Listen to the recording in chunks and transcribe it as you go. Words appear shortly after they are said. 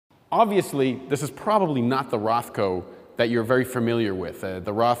Obviously, this is probably not the Rothko that you're very familiar with, the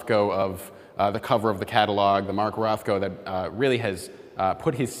Rothko of the cover of the catalog, the Mark Rothko that really has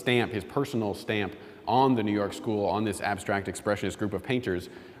put his stamp, his personal stamp, on the New York School, on this abstract expressionist group of painters.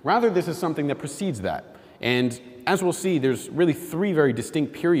 Rather, this is something that precedes that. And as we'll see, there's really three very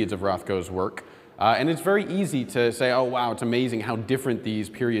distinct periods of Rothko's work. And it's very easy to say, oh, wow, it's amazing how different these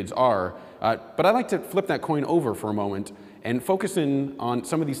periods are. But I'd like to flip that coin over for a moment and focus in on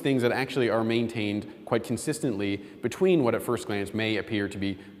some of these things that actually are maintained quite consistently between what at first glance may appear to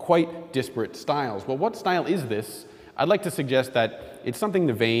be quite disparate styles. Well, what style is this? I'd like to suggest that it's something in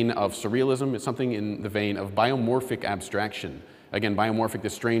the vein of surrealism, it's something in the vein of biomorphic abstraction. Again, biomorphic,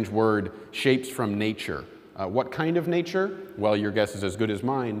 this strange word, shapes from nature. What kind of nature? Well, your guess is as good as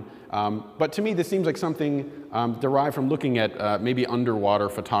mine. But to me, this seems like something derived from looking at maybe underwater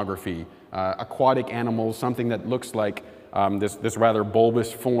photography, aquatic animals, something that looks like this rather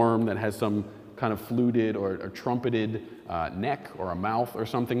bulbous form that has some kind of fluted or trumpeted neck or a mouth or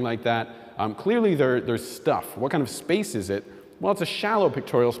something like that. Clearly there's stuff. What kind of space is it? Well, it's a shallow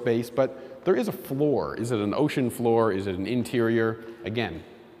pictorial space, but there is a floor. Is it an ocean floor? Is it an interior? Again,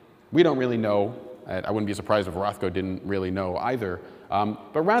 we don't really know. I wouldn't be surprised if Rothko didn't really know either.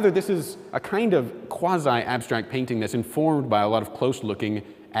 But rather, this is a kind of quasi-abstract painting that's informed by a lot of close looking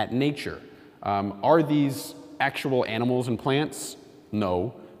at nature. Are these actual animals and plants?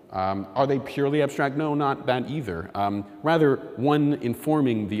 No. Are they purely abstract? No, not that either. Rather, one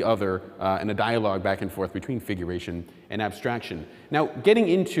informing the other in a dialogue back and forth between figuration and abstraction. Now, getting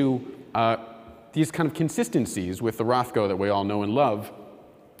into these kind of consistencies with the Rothko that we all know and love,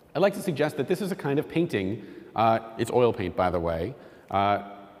 I'd like to suggest that this is a kind of painting, it's oil paint, by the way,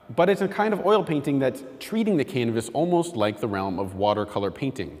 but it's a kind of oil painting that's treating the canvas almost like the realm of watercolor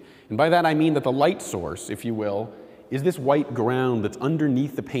painting. And by that I mean that the light source, if you will, is this white ground that's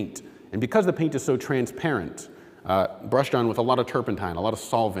underneath the paint. And because the paint is so transparent, brushed on with a lot of turpentine, a lot of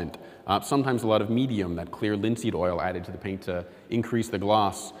solvent, sometimes a lot of medium, that clear linseed oil added to the paint to increase the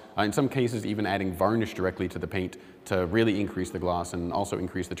gloss, in some cases even adding varnish directly to the paint to really increase the gloss and also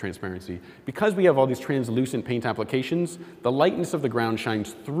increase the transparency. Because we have all these translucent paint applications, the lightness of the ground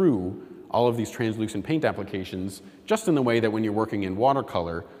shines through all of these translucent paint applications, just in the way that when you're working in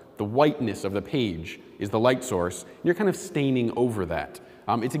watercolor, the whiteness of the page is the light source, and you're kind of staining over that.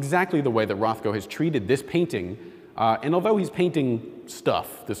 It's exactly the way that Rothko has treated this painting, and although he's painting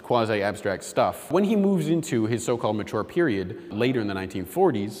stuff, this quasi-abstract stuff, when he moves into his so-called mature period later in the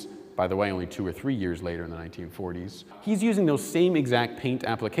 1940s, by the way, only 2 or 3 years later in the 1940s, he's using those same exact paint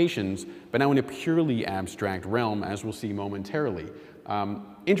applications, but now in a purely abstract realm, as we'll see momentarily.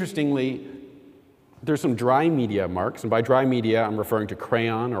 Interestingly, there's some dry media marks, and by dry media, I'm referring to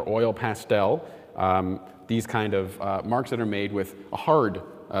crayon or oil pastel, these kind of marks that are made with a hard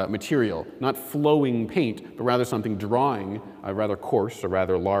material, not flowing paint, but rather something drawing a rather coarse, a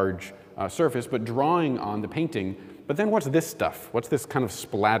rather large surface, but drawing on the painting. But then what's this stuff? What's this kind of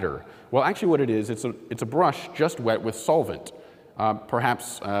splatter? Well, actually what it is, it's a brush just wet with solvent.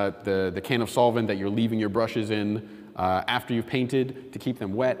 Perhaps the can of solvent that you're leaving your brushes in after you've painted to keep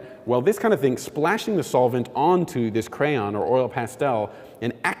them wet. Well, this kind of thing, splashing the solvent onto this crayon or oil pastel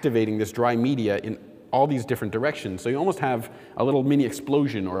and activating this dry media in all these different directions. So you almost have a little mini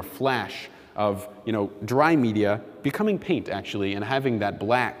explosion or a flash of, dry media becoming paint, actually, and having that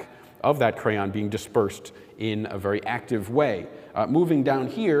black of that crayon being dispersed in a very active way. Moving down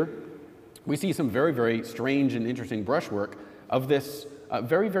here, we see some very, very strange and interesting brushwork of this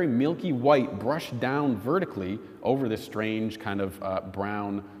very, very milky white brushed down vertically over this strange kind of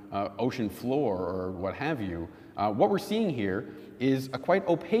brown ocean floor or what have you. What we're seeing here is a quite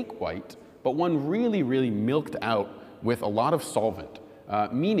opaque white, but one really, really milked out with a lot of solvent,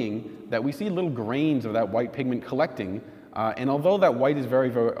 meaning that we see little grains of that white pigment collecting, and although that white is very,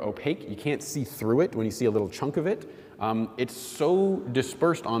 very opaque, you can't see through it when you see a little chunk of it. It's so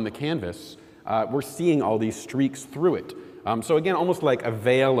dispersed on the canvas, we're seeing all these streaks through it. So again, almost like a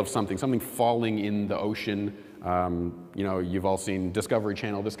veil of something falling in the ocean. You've all seen Discovery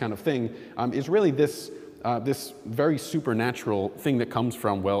Channel, this kind of thing, is really this very supernatural thing that comes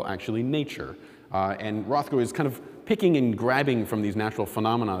from, well, actually nature. And Rothko is kind of picking and grabbing from these natural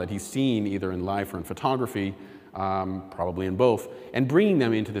phenomena that he's seen either in life or in photography, probably in both, and bringing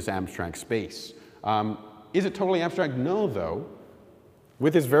them into this abstract space. Is it totally abstract? No, though.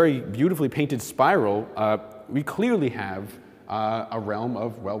 With this very beautifully painted spiral, we clearly have a realm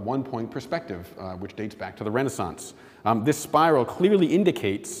of, well, one-point perspective, which dates back to the Renaissance. This spiral clearly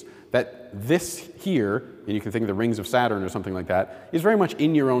indicates that this here, and you can think of the rings of Saturn or something like that, is very much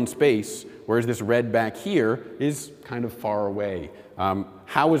in your own space, whereas this red back here is kind of far away.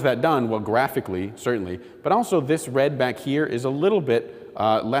 How is that done? Well, graphically, certainly, but also this red back here is a little bit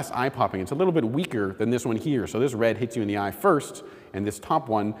less eye-popping. It's a little bit weaker than this one here. So this red hits you in the eye first, and this top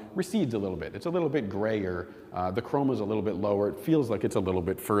one recedes a little bit. It's a little bit grayer. The chroma is a little bit lower. It feels like it's a little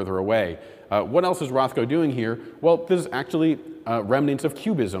bit further away. What else is Rothko doing here? Well, this is actually remnants of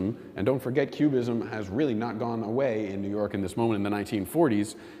Cubism. And don't forget, Cubism has really not gone away in New York in this moment in the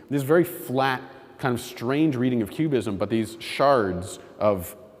 1940s. This very flat, kind of strange reading of Cubism, but these shards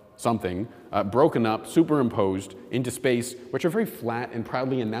of something broken up, superimposed into space, which are very flat and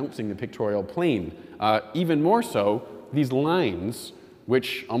proudly announcing the pictorial plane. Even more so, these lines,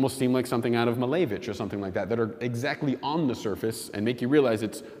 which almost seem like something out of Malevich or something like that, that are exactly on the surface and make you realize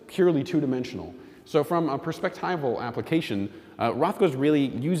it's purely two-dimensional. So from a perspectival application, Rothko's really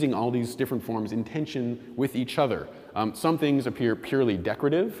using all these different forms in tension with each other. Some things appear purely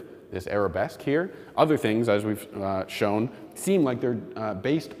decorative, this arabesque here. Other things, as we've shown, seem like they're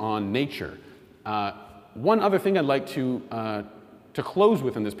based on nature. One other thing I'd like to close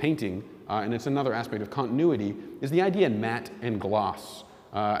with in this painting, and it's another aspect of continuity, is the idea in matte and gloss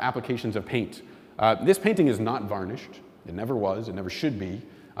applications of paint. This painting is not varnished. It never was. It never should be.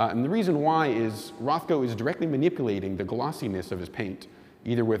 And the reason why is Rothko is directly manipulating the glossiness of his paint,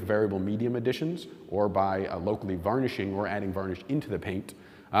 either with variable medium additions or by locally varnishing or adding varnish into the paint,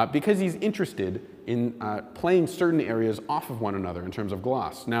 because he's interested in playing certain areas off of one another in terms of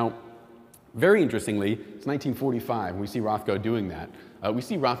gloss. Now, very interestingly, it's 1945, and we see Rothko doing that. We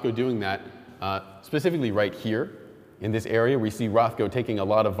see Rothko doing that specifically right here in this area. We see Rothko taking a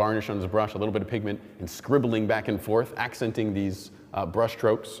lot of varnish on his brush, a little bit of pigment, and scribbling back and forth, accenting these brush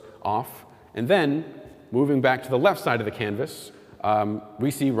strokes off. And then, moving back to the left side of the canvas,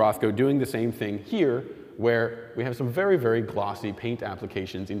 we see Rothko doing the same thing here, where we have some very, very glossy paint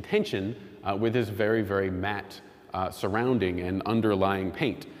applications in tension with this very, very matte surrounding and underlying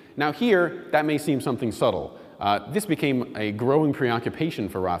paint. Now here, that may seem something subtle. This became a growing preoccupation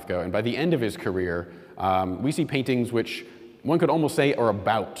for Rothko, and by the end of his career, we see paintings which one could almost say are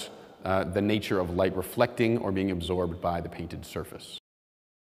about the nature of light reflecting or being absorbed by the painted surface.